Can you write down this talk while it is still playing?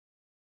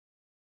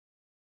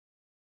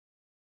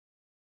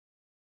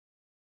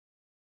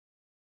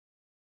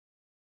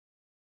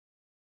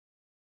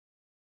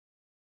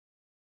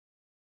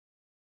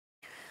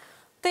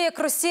Те, як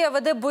Росія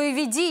веде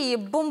бойові дії,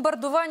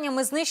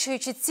 бомбардуваннями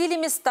знищуючи цілі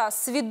міста,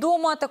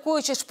 свідомо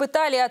атакуючи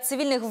шпиталі, а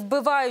цивільних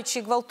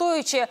вбиваючи,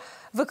 гвалтуючи,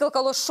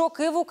 викликало шок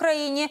і в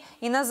Україні,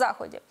 і на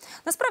Заході.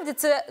 Насправді,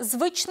 це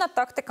звична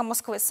тактика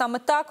Москви. Саме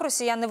так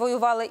росіяни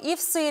воювали і в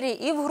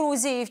Сирії, і в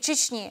Грузії, і в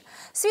Чечні.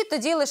 Світ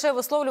тоді лише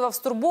висловлював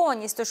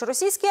стурбованість, тож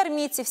російські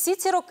армійці всі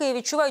ці роки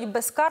відчувають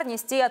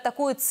безкарність і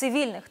атакують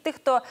цивільних, тих,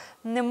 хто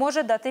не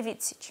може дати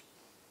відсіч.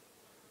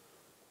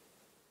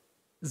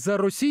 За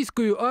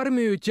російською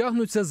армією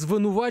тягнуться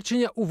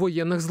звинувачення у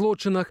воєнних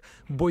злочинах.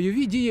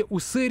 Бойові дії у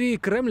Сирії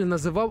Кремль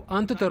називав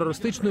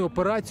антитерористичною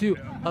операцією,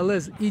 але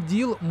з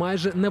ІДІЛ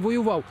майже не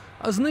воював,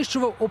 а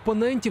знищував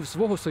опонентів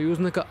свого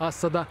союзника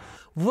Асада.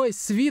 Весь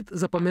світ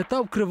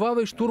запам'ятав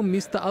кривавий штурм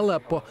міста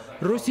Алеппо.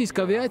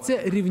 Російська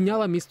авіація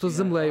рівняла місто з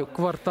землею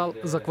квартал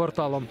за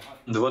кварталом.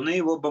 Вони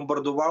його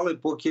бомбардували,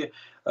 поки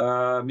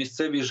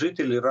місцеві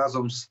жителі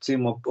разом з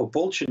цим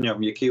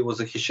ополченням, яке його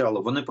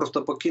захищало, вони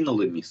просто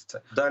покинули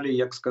місце. Далі,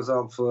 як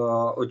сказав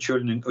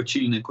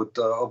очільник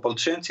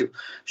ополченців,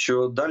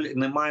 що далі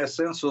немає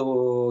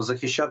сенсу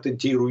захищати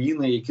ті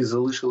руїни, які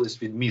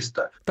залишились від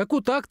міста.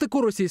 Таку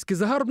тактику російські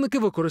загарбники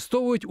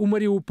використовують у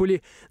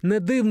Маріуполі. Не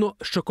дивно,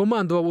 що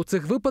командував у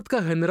цих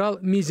випадках генерал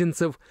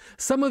Мізінцев.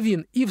 Саме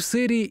він і в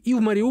Сирії, і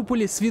в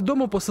Маріуполі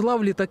свідомо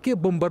посилав літаки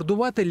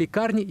бомбардувати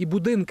лікарні і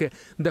будинки,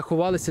 де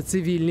ховалися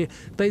цивільні.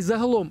 Та й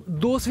загалом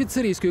досвід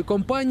сирійської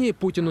кампанії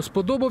Путіну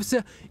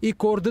сподобався і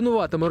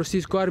координуватиме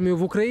російську армію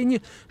в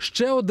Україні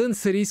ще один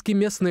сирійський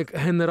м'ясник –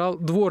 генерал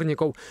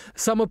Дворніков.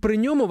 Саме при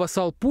ньому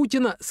васал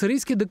Путіна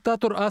сирійський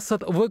диктатор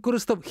Асад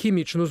використав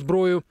хімічну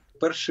зброю.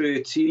 Перші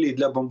цілі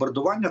для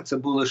бомбардування – це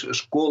були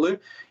школи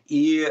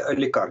і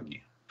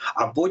лікарні.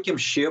 А потім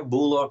ще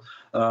було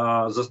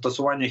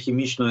застосування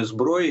хімічної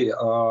зброї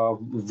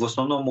в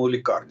основному у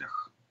лікарнях.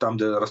 Там,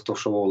 де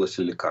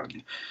розташовувалися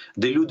лікарні,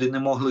 де люди не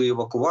могли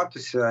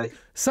евакуватися.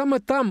 Саме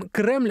там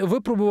Кремль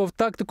випробував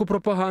тактику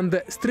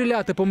пропаганди –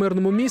 стріляти по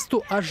мирному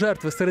місту, а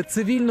жертви серед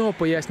цивільного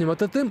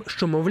пояснювати тим,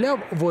 що, мовляв,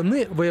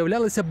 вони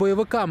виявлялися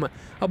бойовиками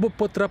або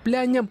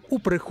потраплянням у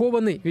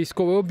прихований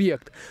військовий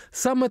об'єкт.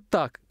 Саме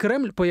так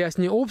Кремль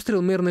пояснює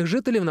обстріл мирних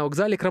жителів на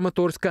вокзалі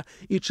Краматорська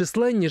і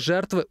численні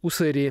жертви у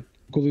Сирії.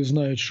 Коли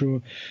знають,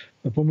 що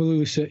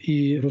помилилися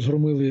і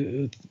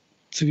розгромили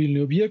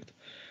цивільний об'єкт,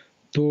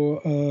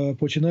 то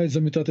починають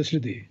замітати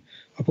сліди.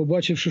 А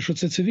побачивши, що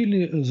це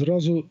цивільні,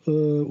 зразу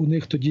у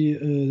них тоді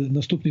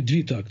наступні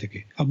дві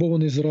тактики. Або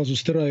вони зразу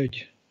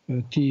стирають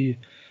ті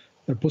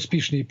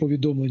поспішні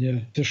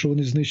повідомлення, що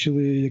вони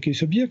знищили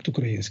якийсь об'єкт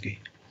український,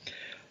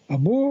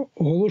 або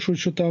оголошують,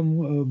 що там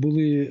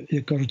були,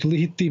 як кажуть,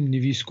 легітимні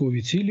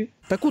військові цілі.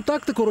 Таку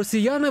тактику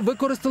росіяни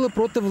використали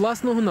проти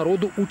власного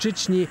народу у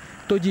Чечні.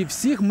 Тоді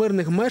всіх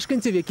мирних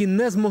мешканців, які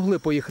не змогли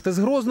поїхати з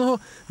Грозного,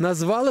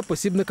 назвали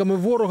посібниками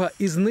ворога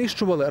і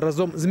знищували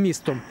разом з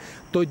містом.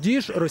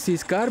 Тоді ж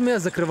російська армія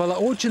закривала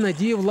очі на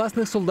дії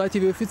власних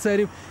солдатів і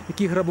офіцерів,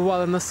 які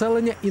грабували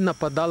населення і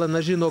нападали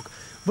на жінок.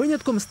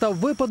 Винятком став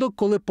випадок,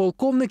 коли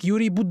полковник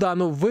Юрій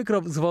Буданов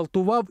викрав,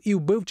 зґвалтував і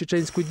вбив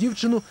чеченську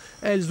дівчину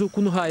Ельзу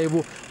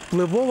Кунгаєву.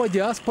 Впливова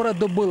діаспора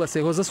добилася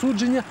його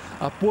засудження,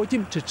 а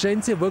потім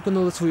чеченці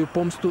виконали свою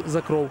помсту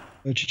за кров.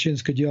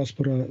 Чеченська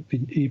діаспора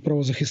і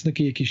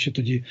правозахисники, які ще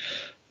тоді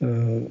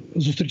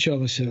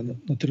зустрічалися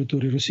на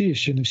території Росії,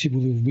 ще не всі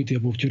були вбиті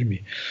або в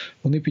тюрмі.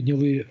 Вони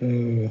підняли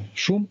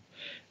шум,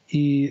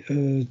 і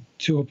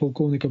цього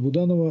полковника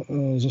Буданова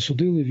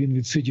засудили, він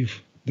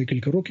відсидів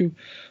декілька років,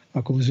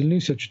 а коли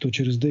звільнився, то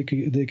через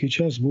деякий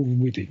час був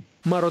вбитий.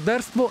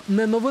 Мародерство –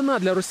 не новина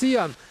для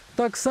росіян.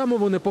 Так само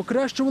вони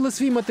покращували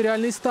свій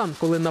матеріальний стан,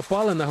 коли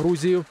напали на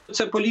Грузію.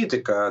 Це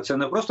політика, це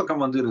не просто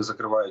командири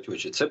закривають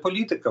очі. Це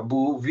політика,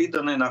 був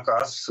відданий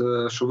наказ,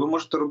 що ви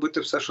можете робити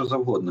все, що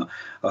завгодно.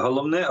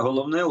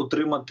 Головне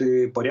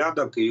утримати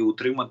порядок і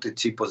утримати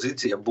ці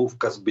позиції. Я був в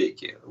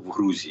Казбекі, в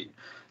Грузії,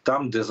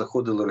 там, де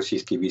заходили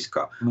російські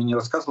війська. Мені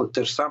розказували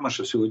те ж саме,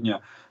 що сьогодні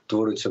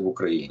твориться в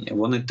Україні.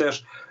 Вони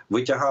теж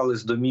витягали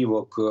з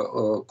домівок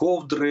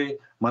ковдри,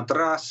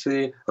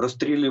 матраси,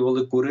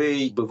 розстрілювали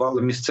курей,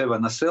 вбивали місцеве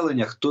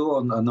населення,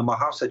 хто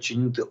намагався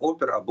чинити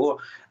опір або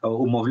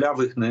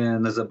умовляв їх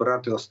не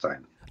забирати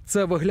останнє.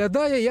 Це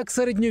виглядає як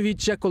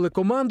середньовіччя, коли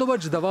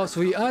командувач давав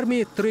своїй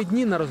армії 3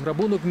 дні на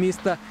розграбунок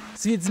міста.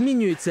 Світ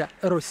змінюється,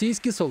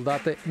 російські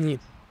солдати – ні.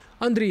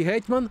 Андрій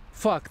Гетьман,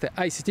 факти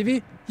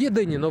ICTV,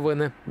 єдині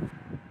новини.